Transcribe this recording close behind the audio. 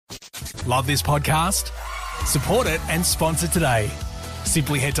Love this podcast? Support it and sponsor today.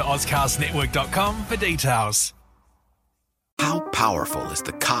 Simply head to ozcastnetwork.com for details. How powerful is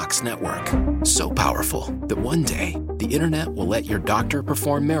the Cox Network? So powerful that one day the internet will let your doctor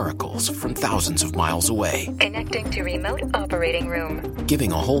perform miracles from thousands of miles away. Connecting to remote operating room.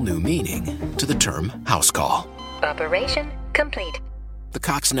 Giving a whole new meaning to the term house call. Operation complete. The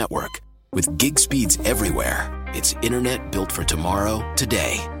Cox Network. With gig speeds everywhere. It's internet built for tomorrow,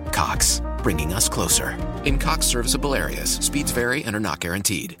 today. Cox, bringing us closer. In Cox serviceable areas, speeds vary and are not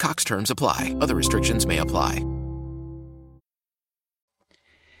guaranteed. Cox terms apply. Other restrictions may apply.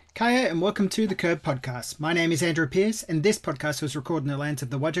 Kaya and welcome to the Curb Podcast. My name is Andrew Pearce and this podcast was recorded in the lands of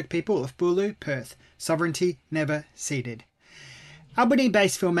the Whadjuk people of Bulu, Perth. Sovereignty never ceded.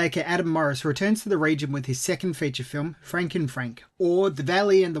 Albany-based filmmaker Adam Morris returns to the region with his second feature film, Frank and Frank, or The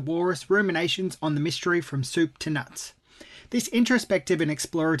Valley and the Walrus, Ruminations on the Mystery from Soup to Nuts. This introspective and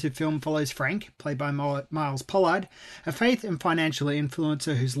explorative film follows Frank, played by Myles Pollard, a faith and financial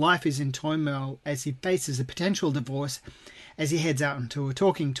influencer whose life is in turmoil as he faces a potential divorce as he heads out onto a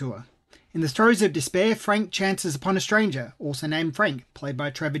talking tour. In the throes of despair, Frank chances upon a stranger, also named Frank, played by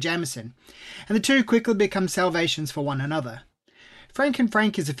Trevor Jamison, and the two quickly become salvations for one another. Frank and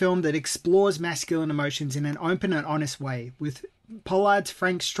Frank is a film that explores masculine emotions in an open and honest way, with Pollard's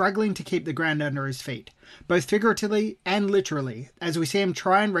Frank struggling to keep the ground under his feet, both figuratively and literally, as we see him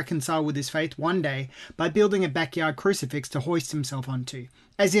try and reconcile with his faith one day by building a backyard crucifix to hoist himself onto,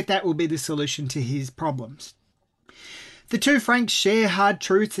 as if that will be the solution to his problems. The two Franks share hard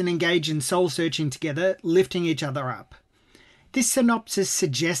truths and engage in soul-searching together, lifting each other up. This synopsis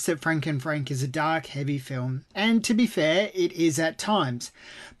suggests that Frank and Frank is a dark, heavy film, and to be fair, it is at times,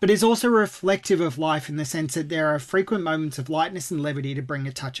 but is also reflective of life in the sense that there are frequent moments of lightness and levity to bring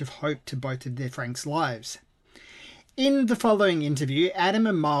a touch of hope to both of their Franks' lives. In the following interview, Adam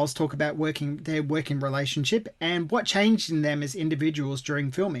and Myles talk about their working relationship and what changed in them as individuals during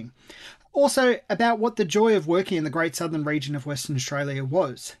filming. Also, about what the joy of working in the Great Southern region of Western Australia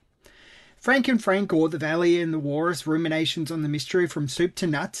was. Frank and Frank, or The Valley and the Walrus, Ruminations on the Mystery from Soup to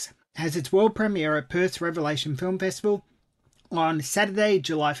Nuts, has its world premiere at Perth's Revelation Film Festival on Saturday,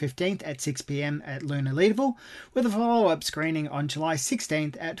 July 15th at 6 p.m. at Luna Leederville, with a follow-up screening on July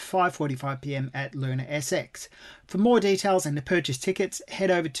 16th at 5:45 p.m. at Luna SX. For more details and to purchase tickets, head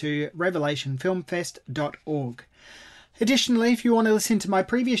over to revelationfilmfest.org. Additionally, if you want to listen to my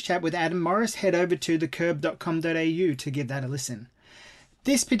previous chat with Adam Morris, head over to thecurb.com.au to give that a listen.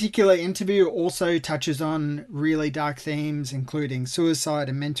 This particular interview also touches on really dark themes, including suicide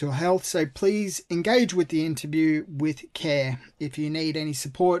and mental health, so please engage with the interview with care. If you need any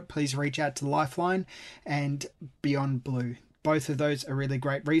support, please reach out to Lifeline and Beyond Blue. Both of those are really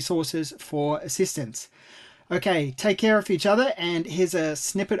great resources for assistance. Okay, take care of each other, and here's a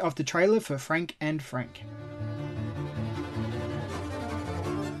snippet of the trailer for Frank and Frank.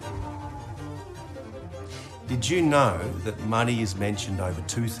 Did you know that money is mentioned over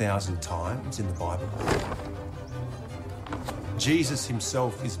 2,000 times in the Bible? Jesus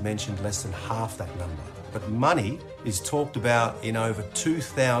himself is mentioned less than half that number. But money is talked about in over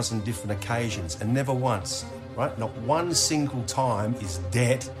 2,000 different occasions and never once, right? Not one single time is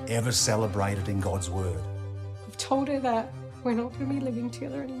debt ever celebrated in God's word. I've told her that we're not going to be living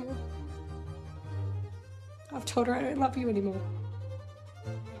together anymore. I've told her I don't love you anymore.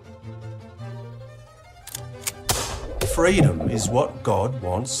 Freedom is what God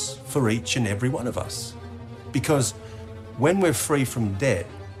wants for each and every one of us. Because when we're free from debt,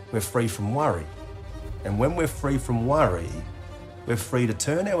 we're free from worry. And when we're free from worry, we're free to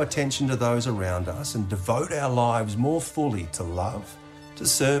turn our attention to those around us and devote our lives more fully to love, to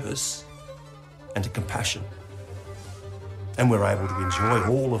service, and to compassion. And we're able to enjoy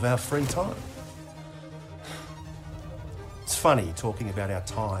all of our free time. It's funny talking about our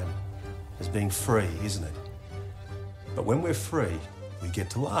time as being free, isn't it? But when we're free, we get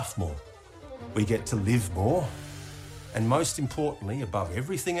to laugh more, we get to live more, and most importantly, above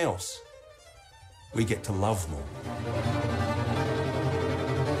everything else, we get to love more.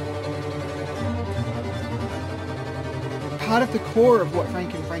 Part of the core of what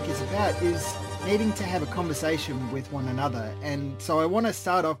Frank and Frank is about is needing to have a conversation with one another. And so I want to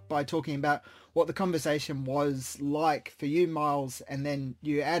start off by talking about what the conversation was like for you, Myles, and then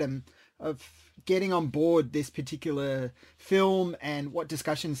you, Adam, of getting on board this particular film, and what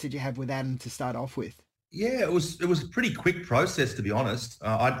discussions did you have with Adam to start off with? Yeah, it was a pretty quick process, to be honest.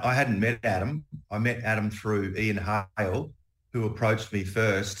 I hadn't met Adam. I met Adam through Ian Hale, who approached me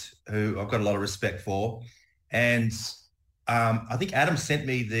first, who I've got a lot of respect for. And I think Adam sent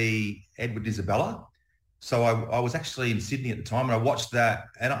me the Edward Isabella, So I was actually in Sydney at the time and I watched that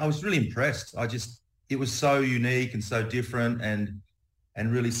and I was really impressed. It was so unique and so different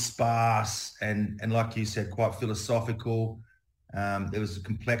and really sparse and like you said, quite philosophical. There was a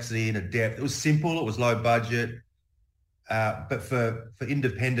complexity and a depth. It was simple. It was low budget. But for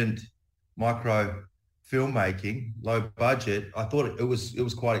independent micro filmmaking, low budget, I thought it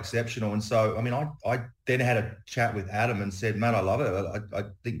was quite exceptional. And so, I mean, I then had a chat with Adam and said, "Man, I love it. I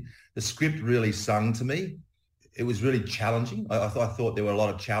think the script really sung to me. It was really challenging. I thought there were a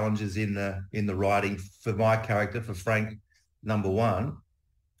lot of challenges in the writing for my character, for Frank, number one,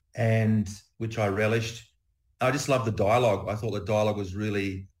 and which I relished. I just loved the dialogue. I thought the dialogue was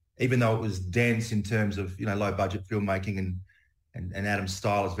really, even though it was dense in terms of, low budget filmmaking and Adam's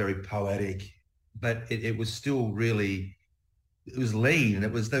style is very poetic, but it was still really, it was lean and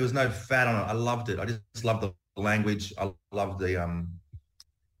there was no fat on it. I loved it. I just loved the language. I loved the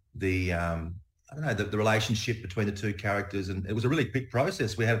I don't know, the relationship between the two characters. And it was a really quick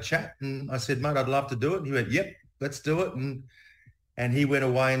process. We had a chat and I said, "Mate, I'd love to do it." And he went, "Yep, let's do it." And he went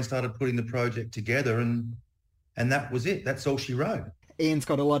away and started putting the project together and that was it. That's all she wrote. Ian's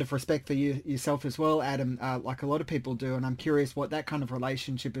got a lot of respect for yourself as well, Adam, like a lot of people do. And I'm curious what that kind of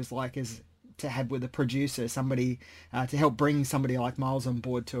relationship is like as to have with a producer, somebody to help bring somebody like Myles on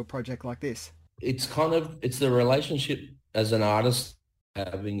board to a project like this. It's the relationship as an artist,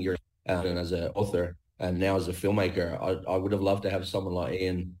 having your and as an author and now as a filmmaker. I would have loved to have someone like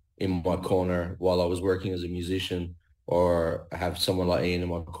Ian in my corner while I was working as a musician, or have someone like Ian in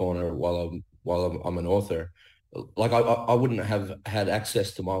my corner while I'm an author. Like I wouldn't have had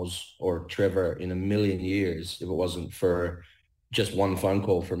access to Myles or Trevor in a million years if it wasn't for just one phone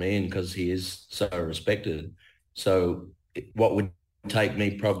call from Ian, because he is so respected. So what would take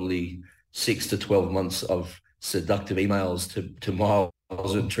me probably 6 to 12 months of seductive emails to Myles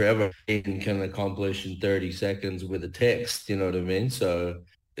and Trevor, Ian can accomplish in 30 seconds with a text, you know what I mean? So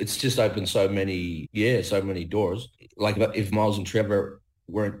it's just opened so many doors. Like if Myles and Trevor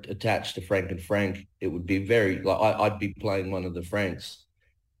weren't attached to Frank and Frank, it would be very, like I'd be playing one of the Franks.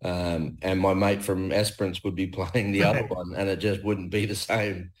 And my mate from Esperance would be playing the other one, and it just wouldn't be the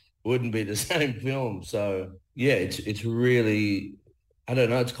same film. So yeah, it's really, I don't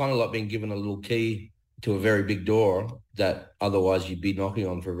know, it's kind of like being given a little key to a very big door that otherwise you'd be knocking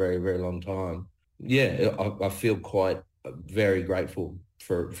on for a very, very long time. Yeah, I feel quite very grateful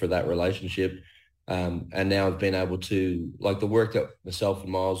for that relationship. And now I've been able to, like the work that myself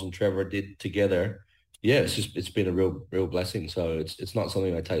and Myles and Trevor did together, yeah, it's been a real blessing. So it's not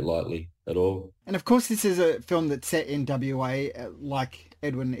something I take lightly at all. And of course, this is a film that's set in WA, like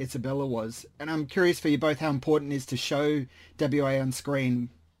Edwin Isabella was. And I'm curious for you both how important it is to show WA on screen,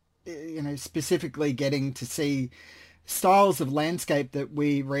 specifically getting to see styles of landscape that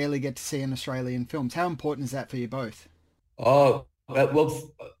we rarely get to see in Australian films. How important is that for you both? Oh,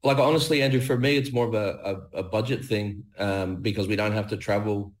 well, like honestly, Andrew, for me, it's more of a budget thing, because we don't have to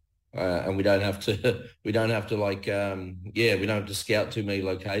travel. And we don't have to scout too many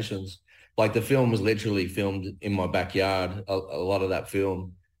locations. Like the film was literally filmed in my backyard, a lot of that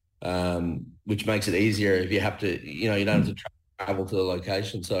film, which makes it easier if you have to, you don't have to travel to the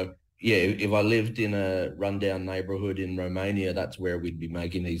location. So yeah, if I lived in a rundown neighborhood in Romania, that's where we'd be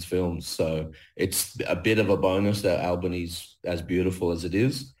making these films. So it's a bit of a bonus that Albany's as beautiful as it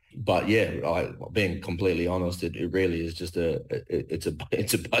is. But yeah, being completely honest, it really is just it's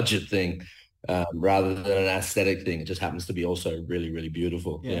a budget thing rather than an aesthetic thing. It just happens to be also really, really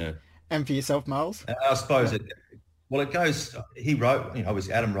beautiful. Yeah. And for yourself, Myles? I suppose it goes. He wrote,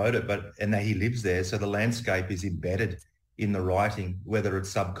 obviously Adam wrote it, and he lives there, so the landscape is embedded in the writing, whether it's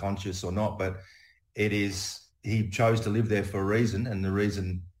subconscious or not. But it is. He chose to live there for a reason, and the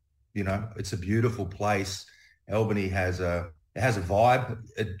reason, it's a beautiful place. Albany has a vibe,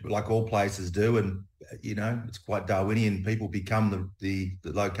 like all places do, and it's quite Darwinian. People become the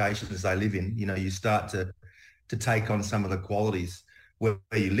locations they live in. You start to take on some of the qualities where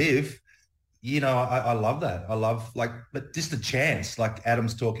you live. I love that. I love but just the chance. Like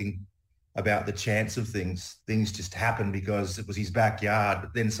Adam's talking about the chance of things. Things just happen because it was his backyard.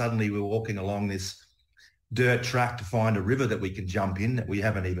 But then suddenly we're walking along this dirt track to find a river that we can jump in that we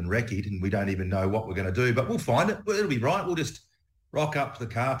haven't even recce'd, and we don't even know what we're going to do, but we'll find it. It'll be right. We'll just rock up to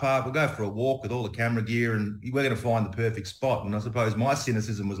the car park. We'll go for a walk with all the camera gear, and we're going to find the perfect spot. And I suppose my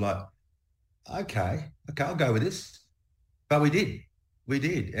cynicism was like, okay, I'll go with this. But we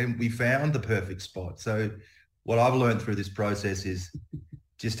did, and we found the perfect spot. So what I've learned through this process is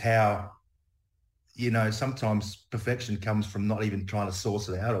just how, sometimes perfection comes from not even trying to source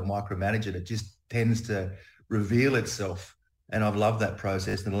it out or micromanage it. It just tends to reveal itself And I've loved that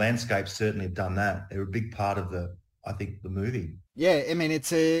process. And the landscapes certainly have done that. They're a big part of the movie. Yeah, I mean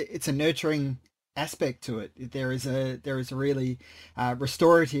it's a nurturing aspect to it. There is a really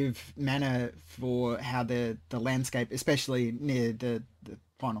restorative manner for how the landscape, especially near the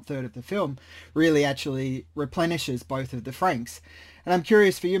final third of the film, really actually replenishes both of the Franks. And I'm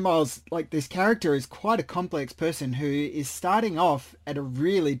curious for you, Myles, like this character is quite a complex person who is starting off at a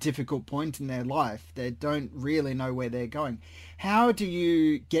really difficult point in their life. They don't really know where they're going. How do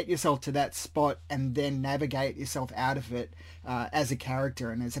you get yourself to that spot and then navigate yourself out of it as a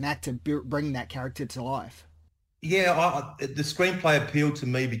character and as an actor, bring that character to life? Yeah, the screenplay appealed to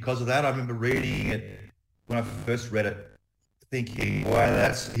me because of that. I remember reading it when I first read it, thinking,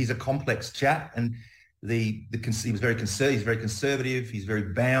 wow, he's a complex chap. And he was very conservative, he's very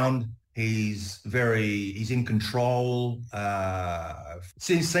bound, he's in control,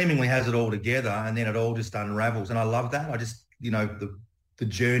 seemingly has it all together, and then it all just unravels. And I love that. I just, the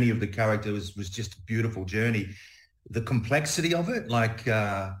journey of the character was just a beautiful journey. The complexity of it, like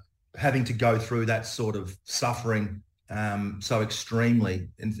having to go through that sort of suffering so extremely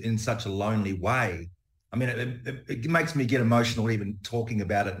in such a lonely way. I mean, it makes me get emotional even talking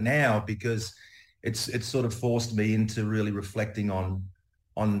about it now, because it's sort of forced me into really reflecting on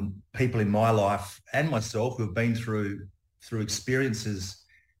people in my life and myself who have been through experiences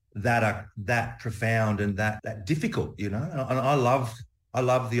that are that profound and that difficult, And I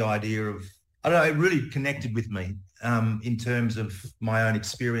love the idea of, I don't know, it really connected with me in terms of my own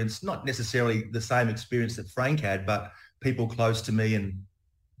experience, not necessarily the same experience that Frank had, but people close to me. And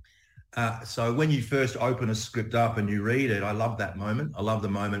so when you first open a script up and you read it, I love that moment. I love the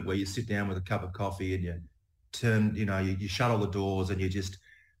moment where you sit down with a cup of coffee and you turn, you shut all the doors and you just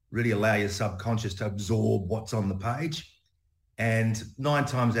really allow your subconscious to absorb what's on the page. And 9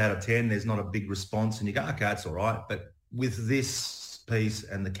 times out of 10, there's not a big response and you go, okay, it's all right. But with this piece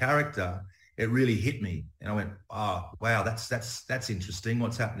and the character, it really hit me. And I went, oh, wow, that's interesting.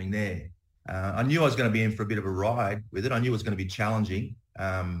 What's happening there? I knew I was going to be in for a bit of a ride with it. I knew it was going to be challenging.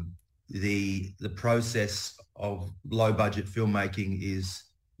 The process of low budget filmmaking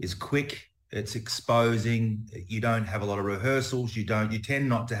is quick. It's exposing. You don't have a lot of rehearsals. You tend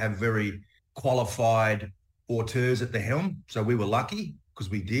not to have very qualified auteurs at the helm. So we were lucky because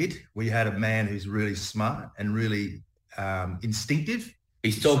we did. We had a man who's really smart and really instinctive.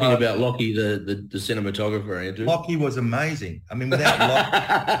 He's talking about Lockie, the cinematographer, Andrew. Lockie was amazing. I mean, without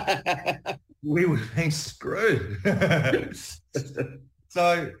Lockie, we would have been screwed.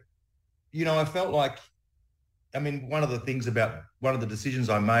 So, I felt like, one of the decisions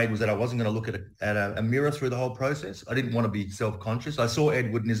I made was that I wasn't going to look at a mirror through the whole process. I didn't want to be self-conscious. I saw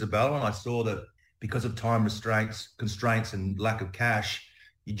Edward and Isabella, and I saw that because of time constraints and lack of cash,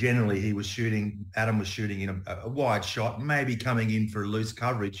 Adam was shooting in a wide shot, maybe coming in for a loose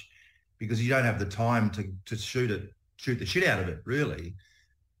coverage, because you don't have the time to shoot the shit out of it, really.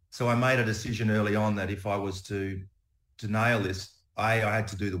 So I made a decision early on that if I was to nail this, I had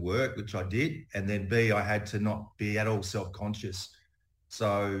to do the work, which I did, and then B, I had to not be at all self-conscious.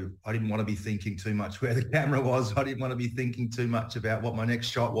 So I didn't want to be thinking too much where the camera was. I didn't want to be thinking too much about what my next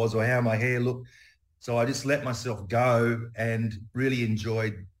shot was or how my hair looked. So I just let myself go and really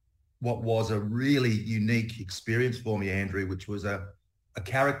enjoyed what was a really unique experience for me, Andrew, which was a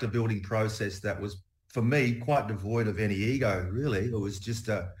character building process that was, for me, quite devoid of any ego, really. It was just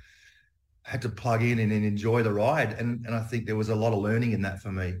had to plug in and enjoy the ride. And I think there was a lot of learning in that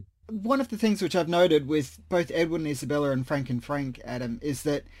for me. One of the things which I've noted with both Edward and Isabella and Frank, Adam, is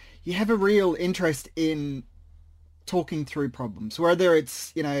that you have a real interest in talking through problems, whether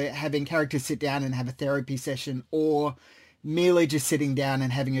it's, having characters sit down and have a therapy session or merely just sitting down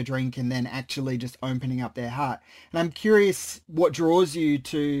and having a drink and then actually just opening up their heart. And I'm curious what draws you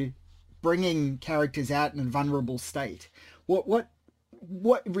to bringing characters out in a vulnerable state. What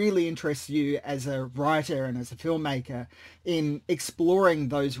really interests you as a writer and as a filmmaker in exploring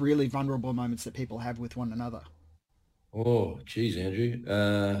those really vulnerable moments that people have with one another? Oh, geez, Andrew.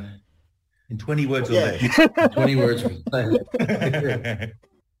 In 20 words or less. 20 words.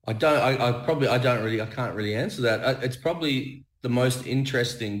 I can't really answer that. It's probably the most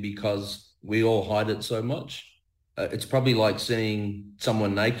interesting because we all hide it so much. It's probably like seeing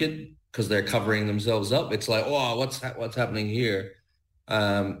someone naked because they're covering themselves up. It's like, oh, what's happening here?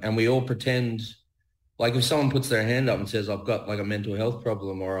 And we all pretend, like if someone puts their hand up and says, I've got like a mental health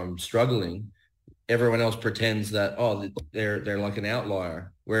problem or I'm struggling, everyone else pretends that, oh, they're like an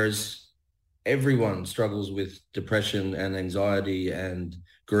outlier. Whereas everyone struggles with depression and anxiety and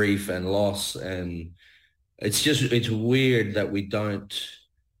grief and loss. And it's weird that we don't,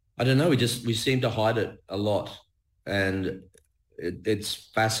 I don't know, we seem to hide it a lot. And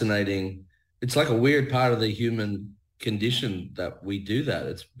it's fascinating. It's like a weird part of the human condition that we do that.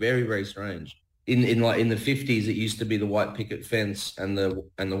 It's very, very strange. In the 50s, it used to be the white picket fence and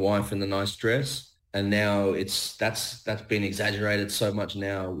the wife in the nice dress. And now that's been exaggerated so much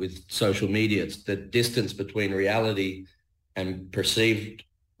now with social media. It's the distance between reality and perceived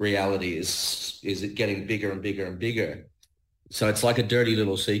reality is it getting bigger and bigger and bigger. So it's like a dirty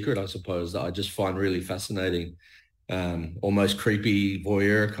little secret, I suppose, that I just find really fascinating. Almost creepy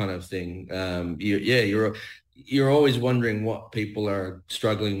voyeur kind of thing. You're always wondering what people are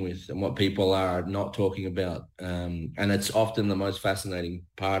struggling with and what people are not talking about. And it's often the most fascinating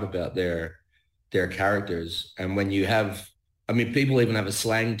part about their characters. And when you have, I mean, people even have a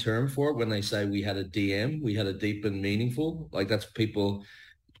slang term for it when they say we had a DM, we had a deep and meaningful. Like that's people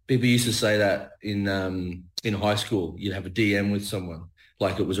used to say that in high school. You'd have a DM with someone,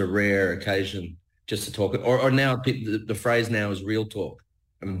 like it was a rare occasion just to talk. Or now the phrase now is real talk.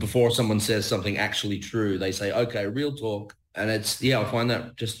 I mean, before someone says something actually true, they say, okay, real talk. And I find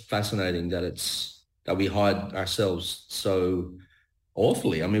that just fascinating that we hide ourselves so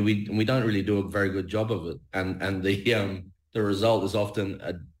awfully. I mean, we don't really do a very good job of it. And the result is often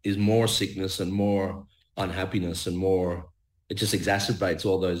is more sickness and more unhappiness and more, it just exacerbates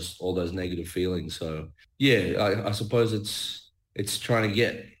all those negative feelings. So yeah, I suppose it's trying to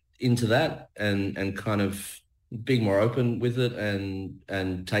get into that and kind of being more open with it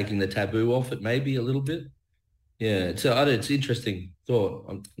and taking the taboo off it maybe a little bit. Yeah, it's interesting thought.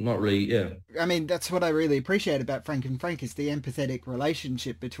 I'm not really, yeah. I mean, that's what I really appreciate about Frank and Frank is the empathetic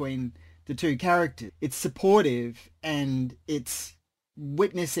relationship between the two characters. It's supportive and it's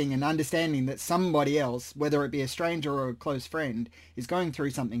witnessing and understanding that somebody else, whether it be a stranger or a close friend, is going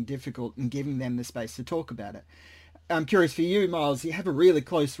through something difficult and giving them the space to talk about it. I'm curious for you, Myles, you have a really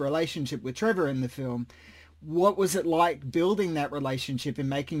close relationship with Trevor in the film. What was it like building that relationship and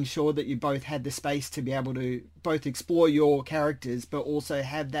making sure that you both had the space to be able to both explore your characters, but also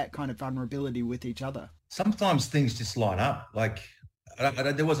have that kind of vulnerability with each other? Sometimes things just line up. Like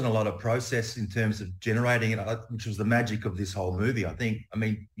there wasn't a lot of process in terms of generating it, which was the magic of this whole movie. I think, I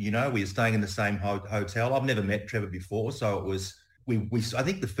mean, we were staying in the same hotel. I've never met Trevor before. So it was, I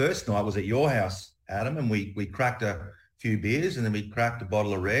think the first night was at your house, Adam, and we cracked a few beers and then we cracked a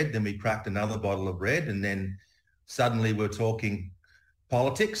bottle of red, then we cracked another bottle of red, and then suddenly we're talking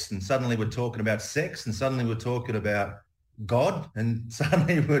politics, and suddenly we're talking about sex, and suddenly we're talking about God, and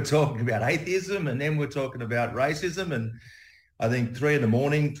suddenly we're talking about atheism, and then we're talking about racism. And I think 3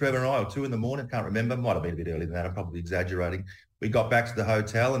 a.m, Trevor and I, or 2 a.m, I can't remember, might have been a bit earlier than that, I'm probably exaggerating. We got back to the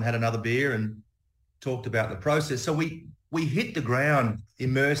hotel and had another beer and talked about the process. So we hit the ground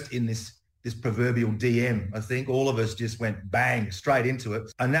immersed in this proverbial DM. I think all of us just went bang straight into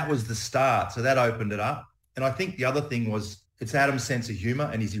it. And that was the start. So that opened it up. And I think the other thing was it's Adam's sense of humor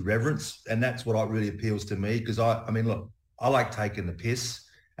and his irreverence. And that's what really appeals to me because I mean, look, I like taking the piss.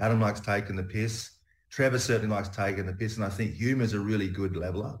 Adam likes taking the piss. Trevor certainly likes taking the piss. And I think humor is a really good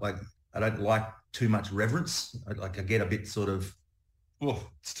leveler. Like I don't like too much reverence. I get a bit sort of,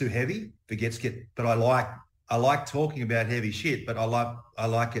 it's too heavy. But I like talking about heavy shit, but I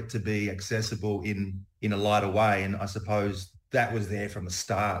like it to be accessible in a lighter way. And I suppose that was there from the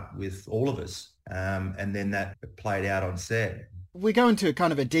start with all of us. And then that played out on set. We go into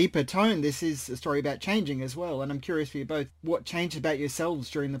kind of a deeper tone. This is a story about changing as well. And I'm curious for you both, what changed about yourselves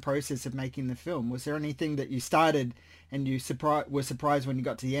during the process of making the film? Was there anything that you started and you were surprised when you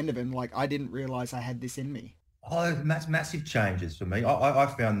got to the end of it and like, I didn't realize I had this in me? Oh, massive changes for me. I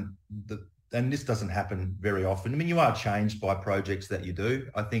found that, and this doesn't happen very often. I mean, you are changed by projects that you do.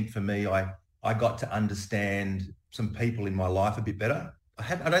 I think for me, I got to understand some people in my life a bit better.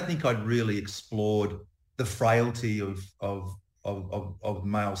 I don't think I'd really explored the frailty of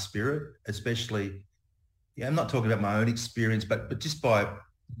male spirit, especially. Yeah, I'm not talking about my own experience, but just by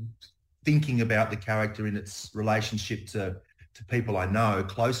thinking about the character in its relationship to people I know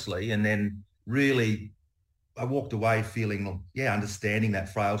closely, and then really I walked away feeling, understanding that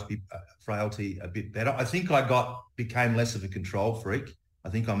frailty a bit better. I think I became less of a control freak. I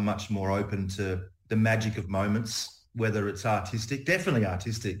think I'm much more open to the magic of moments, whether it's artistic, definitely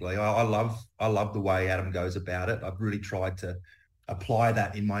artistically. I love the way Adam goes about it. I've really tried to apply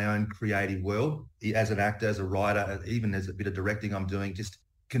that in my own creative world as an actor, as a writer, even as a bit of directing I'm doing. Just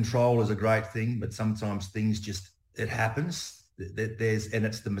control is a great thing, but sometimes things it happens. And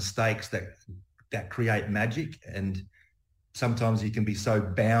it's the mistakes that create magic. And sometimes you can be so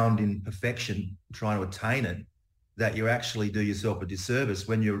bound in perfection trying to attain it that you actually do yourself a disservice.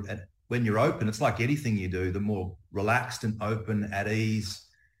 When you're open, it's like anything you do, the more relaxed and open, at ease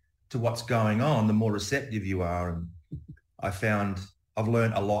to what's going on, the more receptive you are. And I've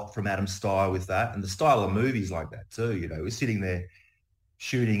learned a lot from Adam's style with that, and the style of movies like that too. You know, we're sitting there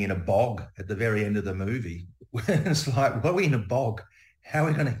shooting in a bog at the very end of the movie. It's like, what are we in a bog? How are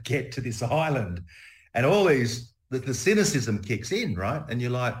we going to get to this island? And all these, the cynicism kicks in, right? And you're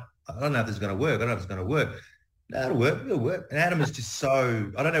like, I don't know if this is going to work. I don't know if it's going to work. No, it'll work. It'll work. And Adam is just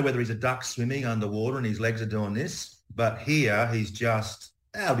so, I don't know whether he's a duck swimming underwater and his legs are doing this, but here he's just,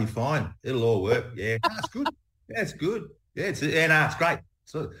 that'll be fine. It'll all work. Yeah, that's good. Yeah, it's good. Yeah, it's great.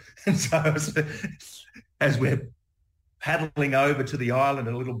 So, and so as we're paddling over to the island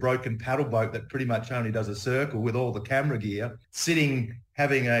in a little broken paddle boat that pretty much only does a circle with all the camera gear, sitting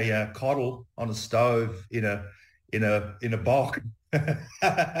having a coddle on a stove in a bog.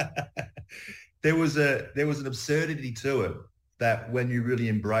 There was an absurdity to it that when you really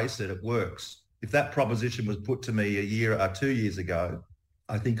embrace it, it works. If that proposition was put to me a year or 2 years ago,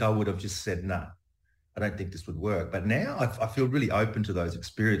 I think I would have just said, no, I don't think this would work. But now I feel really open to those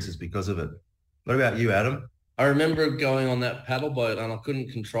experiences because of it. What about you, Adam? I remember going on that paddle boat and I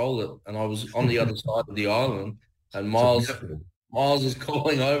couldn't control it. And I was on the other side of the island, and Myles was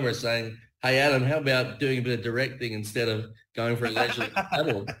calling over saying, hey, Adam, how about doing a bit of directing instead of going for a leisurely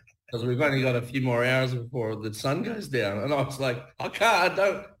paddle? Because we've only got a few more hours before the sun goes down. And I was like, I can't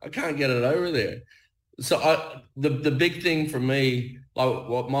get it over there. So the big thing for me, like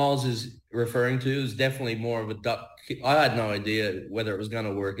what Myles is referring to, is definitely more of a duck. I had no idea whether it was going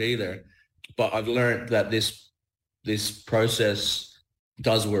to work either, but I've learned that this process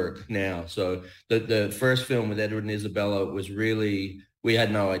does work now. So the first film with Edward and Isabella was really, we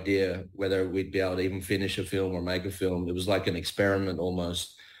had no idea whether we'd be able to even finish a film or make a film. It was like an experiment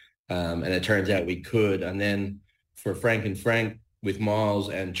almost. And it turns out we could. And then for Frank and Frank with Myles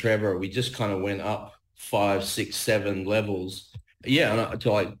and Trevor, we just kind of went up 5, 6, 7 levels. Yeah,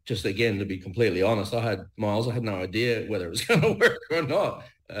 and just again, to be completely honest, Myles, I had no idea whether it was going to work or not.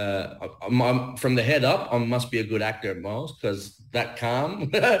 I'm from the head up, I must be a good actor, Myles, because that calm,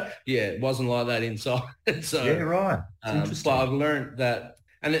 it wasn't like that inside. So, yeah, right. But I've learned that,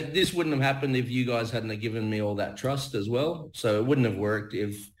 and this wouldn't have happened if you guys hadn't have given me all that trust as well. So it wouldn't have worked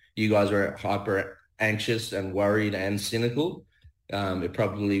if you guys were hyper anxious and worried and cynical. It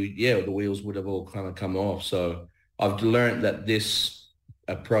probably, the wheels would have all kind of come off. So I've learned that this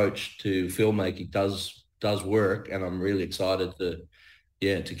approach to filmmaking does work, and I'm really excited to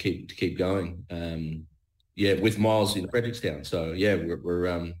keep going. With Myles in Frederickstown. So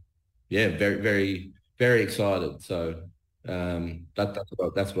we're very, very, very excited. So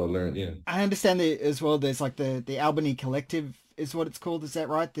that's what I learned. Yeah, I understand that as well. There's like the Albany Collective is what it's called. Is that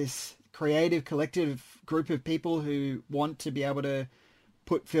right? This creative collective group of people who want to be able to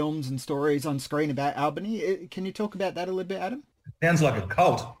put films and stories on screen about Albany. Can you talk about that a little bit, Adam? Sounds like a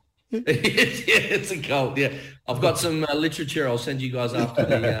cult. It's a cult. Yeah, I've got some literature I'll send you guys after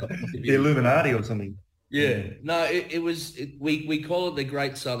the Illuminati or something. Yeah, no, we call it the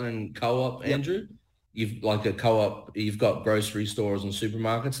Great Southern Co-op, Andrew. You've like a co-op. You've got grocery stores and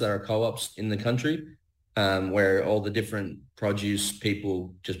supermarkets that are co-ops in the country, where all the different produce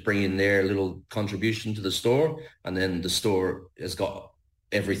people just bring in their little contribution to the store, and then the store has got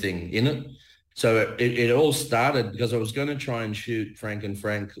everything in it. So it all started because I was going to try and shoot Frank and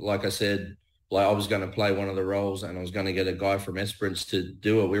Frank. Like I said, like I was going to play one of the roles, and I was going to get a guy from Esperance to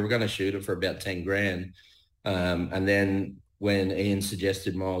do it. We were going to shoot it for about 10 grand. And then when Ian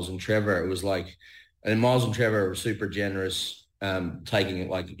suggested Myles and Trevor, it was like, and Myles and Trevor were super generous, taking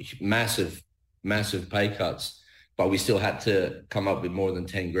like massive pay cuts, but we still had to come up with more than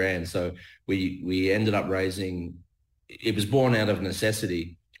 10 grand. So we ended up raising, it was born out of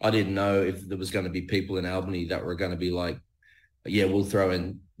necessity. I didn't know if there was going to be people in Albany that were going to be like, we'll throw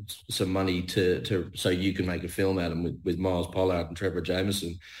in some money to so you can make a film out of them with Myles, Pollard and Trevor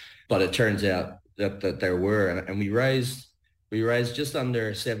Jameson. But it turns out that there were, and we raised just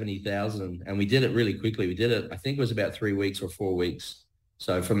under 70,000, and we did it really quickly. We did it, I think it was about 3 weeks or 4 weeks.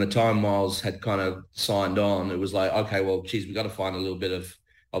 So from the time Myles had kind of signed on, it was like, okay, well, geez, we got to find a little bit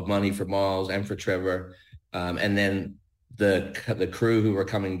of money for Myles and for Trevor. And then the crew who were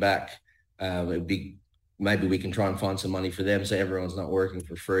coming back, it'd be, maybe we can try and find some money for them so everyone's not working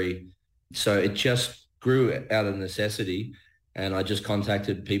for free. So it just grew out of necessity. And I just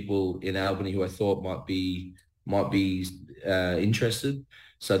contacted people in Albany who I thought might be interested.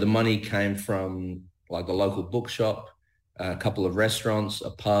 So the money came from like the local bookshop, a couple of restaurants, a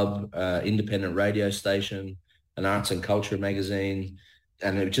pub, independent radio station, an arts and culture magazine.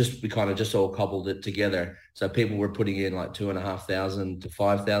 And we kind of just all cobbled it together. So people were putting in like $2,500 to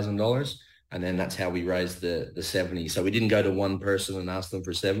 $5,000. And then that's how we raised the 70. So we didn't go to one person and ask them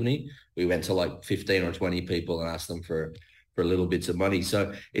for 70. We went to like 15 or 20 people and asked them for little bits of money.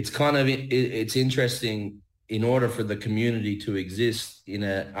 So it's kind of, it's interesting. In order for the community to exist in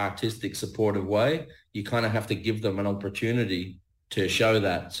an artistic, supportive way, you kind of have to give them an opportunity to show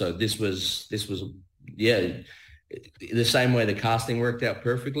that. So this was, the same way the casting worked out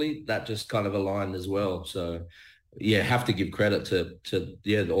perfectly, that just kind of aligned as well. So yeah, have to give credit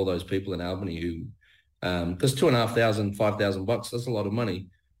to all those people in Albany who, because $2,500, $5,000, that's a lot of money.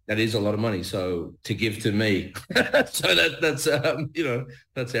 That is a lot of money. So to give to me, so that's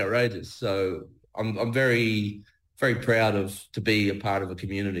that's outrageous. So I'm very, very proud to be a part of a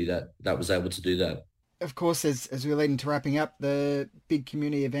community that was able to do that. Of course, as we're leading to wrapping up the big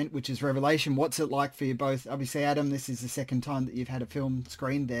community event, which is Revelation, what's it like for you both? Obviously, Adam, this is the second time that you've had a film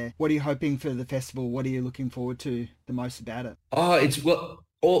screened there. What are you hoping for the festival? What are you looking forward to the most about it? Oh, it's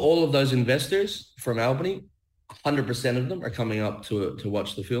all of those investors from Albany, 100% of them are coming up to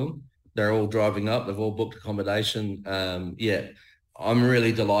watch the film. They're all driving up. They've all booked accommodation. I'm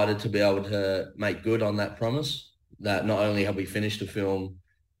really delighted to be able to make good on that promise, that not only have we finished the film,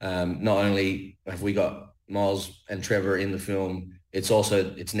 not only have we got Myles and Trevor in the film, it's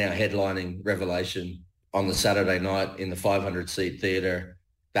now headlining Revelation on the Saturday night in the 500-seat theatre.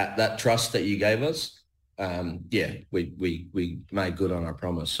 That trust that you gave us, we made good on our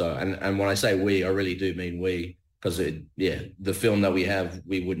promise. So, and when I say we, I really do mean we, because the film that we have,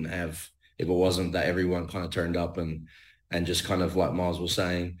 we wouldn't have if it wasn't that everyone kind of turned up and just kind of, like Myles was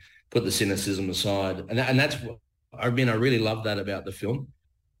saying, put the cynicism aside. And that's what, I really love that about the film,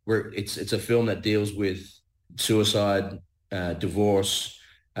 where it's a film that deals with suicide, divorce,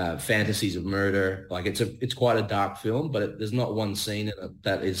 fantasies of murder. Like it's quite a dark film, but there's not one scene in it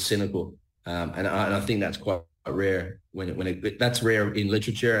that is cynical. And I think that's quite rare that's rare in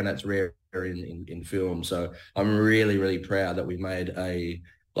literature, and that's rare in film. So I'm really, really proud that we made a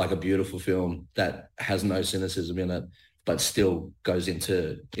beautiful film that has no cynicism in it, but still goes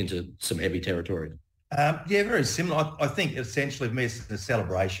into some heavy territory. Very similar. I think essentially for me it's a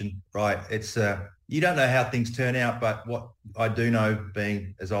celebration, right? It's you don't know how things turn out, but what I do know,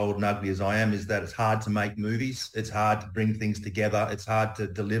 being as old and ugly as I am, is that it's hard to make movies. It's hard to bring things together. It's hard to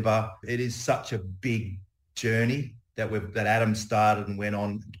deliver. It is such a big journey that Adam started and went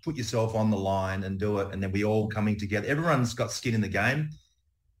on. Put yourself on the line and do it, and then we all coming together. Everyone's got skin in the game,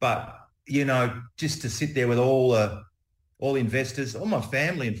 but just to sit there with all the investors, all my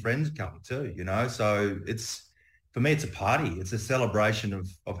family and friends coming too, so for me, it's a party. It's a celebration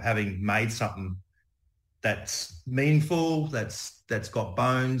of having made something that's meaningful, that's got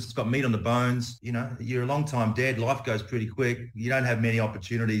bones, it's got meat on the bones. You're a long time dead. Life goes pretty quick. You don't have many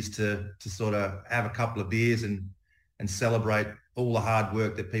opportunities to sort of have a couple of beers and celebrate all the hard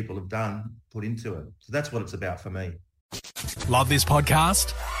work that people have put into it. So that's what it's about for me. Love this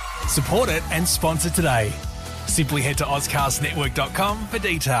podcast? Support it and sponsor today. Simply head to AuscastNetwork.com for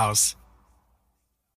details.